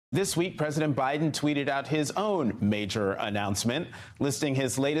This week, President Biden tweeted out his own major announcement, listing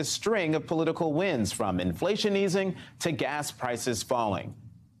his latest string of political wins, from inflation easing to gas prices falling.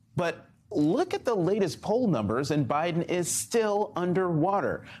 But look at the latest poll numbers, and Biden is still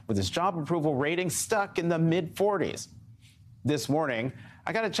underwater, with his job approval rating stuck in the mid-40s. This morning,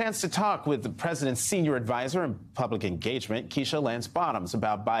 I got a chance to talk with the president's senior advisor in public engagement, Keisha Lance Bottoms,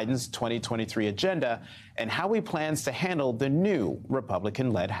 about Biden's 2023 agenda and how he plans to handle the new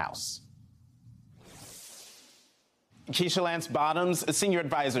Republican-led House. Keisha Lance Bottoms, a senior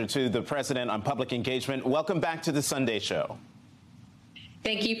advisor to the president on public engagement. Welcome back to the Sunday Show.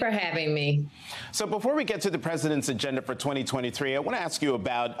 Thank you for having me. So before we get to the president's agenda for 2023, I want to ask you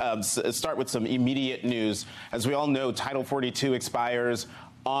about, start with some immediate news. As we all know, Title 42 expires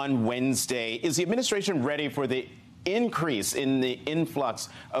on Wednesday. Is the administration ready for the increase in the influx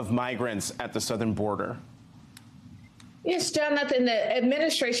of migrants at the southern border? Yes, Jonathan, the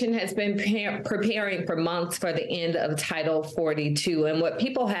administration has been preparing for months for the end of Title 42. And what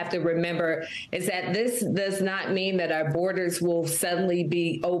people have to remember is that this does not mean that our borders will suddenly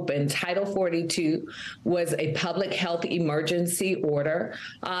be open. Title 42 was a public health emergency order.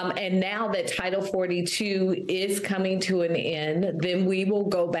 And now that Title 42 is coming to an end, then we will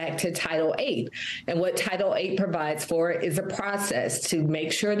go back to Title 8. And what Title 8 provides for is a process to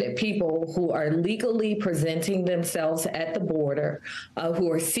make sure that people who are legally presenting themselves at the border,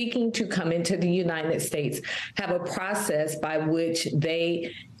 who are seeking to come into the United States, have a process by which they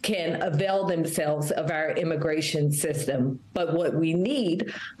can avail themselves of our immigration system. But what we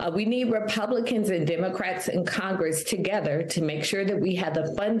need Republicans and Democrats in Congress together to make sure that we have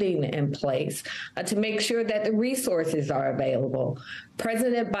the funding in place, to make sure that the resources are available.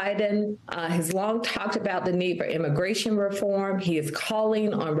 President Biden has long talked about the need for immigration reform. He is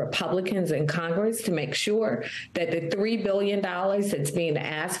calling on Republicans in Congress to make sure that the $3 billion that's being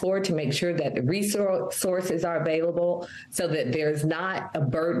asked for, to make sure that the resources are available so that there's not a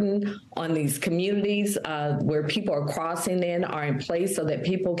burden on these communities where people are crossing in, are in place so that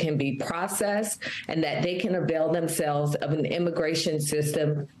people can be processed and that they can avail themselves of an immigration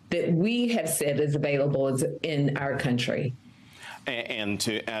system that we have said is available in our country. And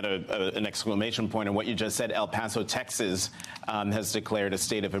to add an exclamation point on what you just said, El Paso, Texas, has declared a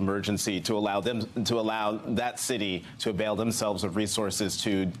state of emergency to allow that city to avail themselves of resources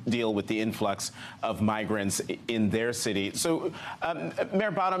to deal with the influx of migrants in their city. So, Mayor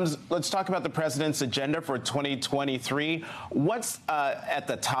Bottoms, let's talk about the president's agenda for 2023. What's at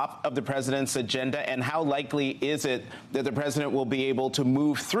the top of the president's agenda, and how likely is it that the president will be able to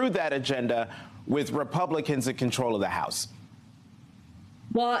move through that agenda with Republicans in control of the House?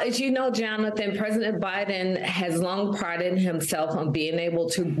 Well, as you know, Jonathan, President Biden has long prided himself on being able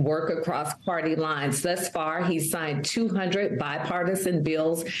to work across party lines. Thus far, he's signed 200 bipartisan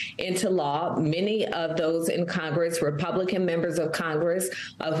bills into law. Many of those in Congress, Republican members of Congress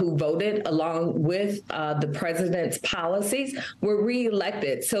who voted along with the president's policies, were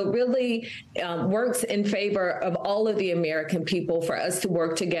reelected. So it really works in favor of all of the American people for us to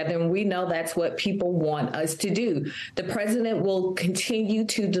work together. And we know that's what people want us to do. The president will continue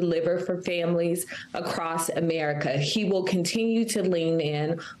to deliver for families across America. He will continue to lean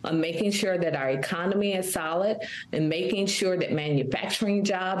in on making sure that our economy is solid and making sure that manufacturing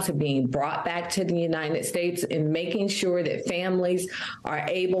jobs are being brought back to the United States, and making sure that families are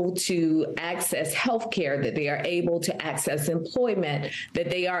able to access health care, that they are able to access employment, that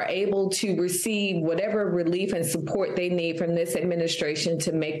they are able to receive whatever relief and support they need from this administration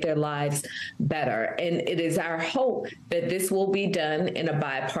to make their lives better. And it is our hope that this will be done in a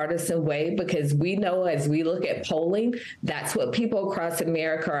bipartisan way, because we know, as we look at polling, that's what people across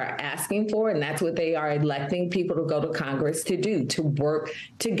America are asking for, and that's what they are electing people to go to Congress to do, to work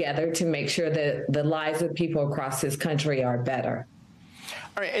together to make sure that the lives of people across this country are better.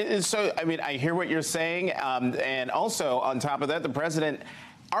 All right. And so, I mean, I hear what you're saying. And also, on top of that, the president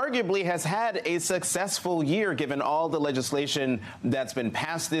arguably has had a successful year, given all the legislation that's been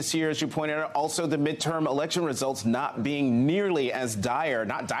passed this year, as you pointed out. Also, the midterm election results not being nearly as dire,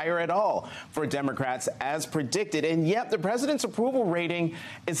 not dire at all, for Democrats as predicted. And yet the president's approval rating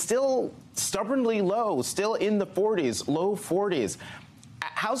is still stubbornly low, still in the 40s, low 40s.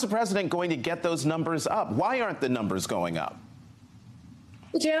 How's the president going to get those numbers up? Why aren't the numbers going up?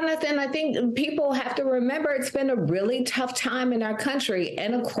 Jonathan, I think people have to remember it's been a really tough time in our country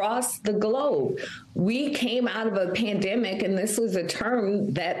and across the globe. We came out of a pandemic, and this was a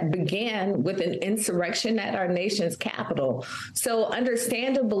term that began with an insurrection at our nation's capital. So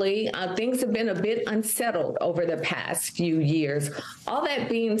understandably, things have been a bit unsettled over the past few years. All that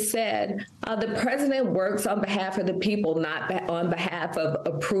being said, the president works on behalf of the people, not on behalf of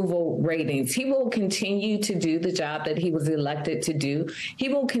approval ratings. He will continue to do the job that he was elected to do. He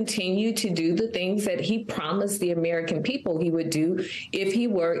will continue to do the things that he promised the American people he would do if he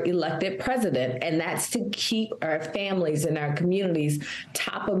were elected president. And that's to keep our families and our communities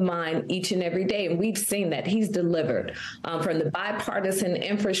top of mind each and every day. And we've seen that he's delivered from the bipartisan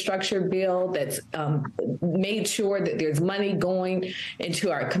infrastructure bill that's made sure that there's money going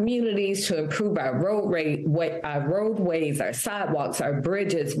into our communities to improve our roadways, our sidewalks, our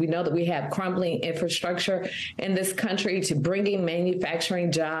bridges. We know that we have crumbling infrastructure in this country, to bringing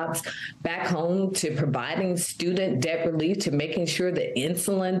manufacturing jobs back home, to providing student debt relief, to making sure that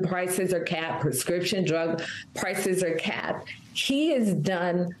insulin prices are capped, prescription drug prices are capped. He has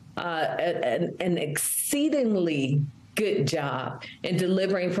done an exceedingly good job in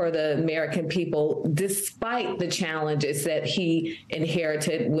delivering for the American people, despite the challenges that he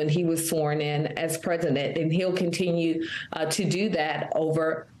inherited when he was sworn in as president. And he'll continue to do that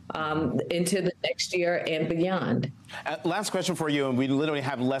over into the next year and beyond. Last question for you, and we literally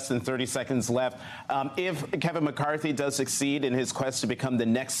have less than 30 seconds left. If Kevin McCarthy does succeed in his quest to become the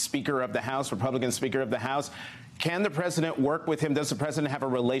next Speaker of the House, Republican Speaker of the House, can the president work with him? Does the president have a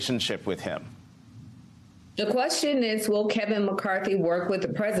relationship with him? The question is, will Kevin McCarthy work with the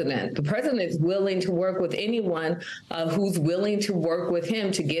president? The president is willing to work with anyone who's willing to work with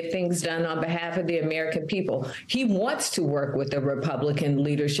him to get things done on behalf of the American people. He wants to work with the Republican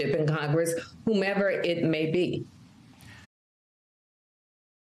leadership in Congress, whomever it may be.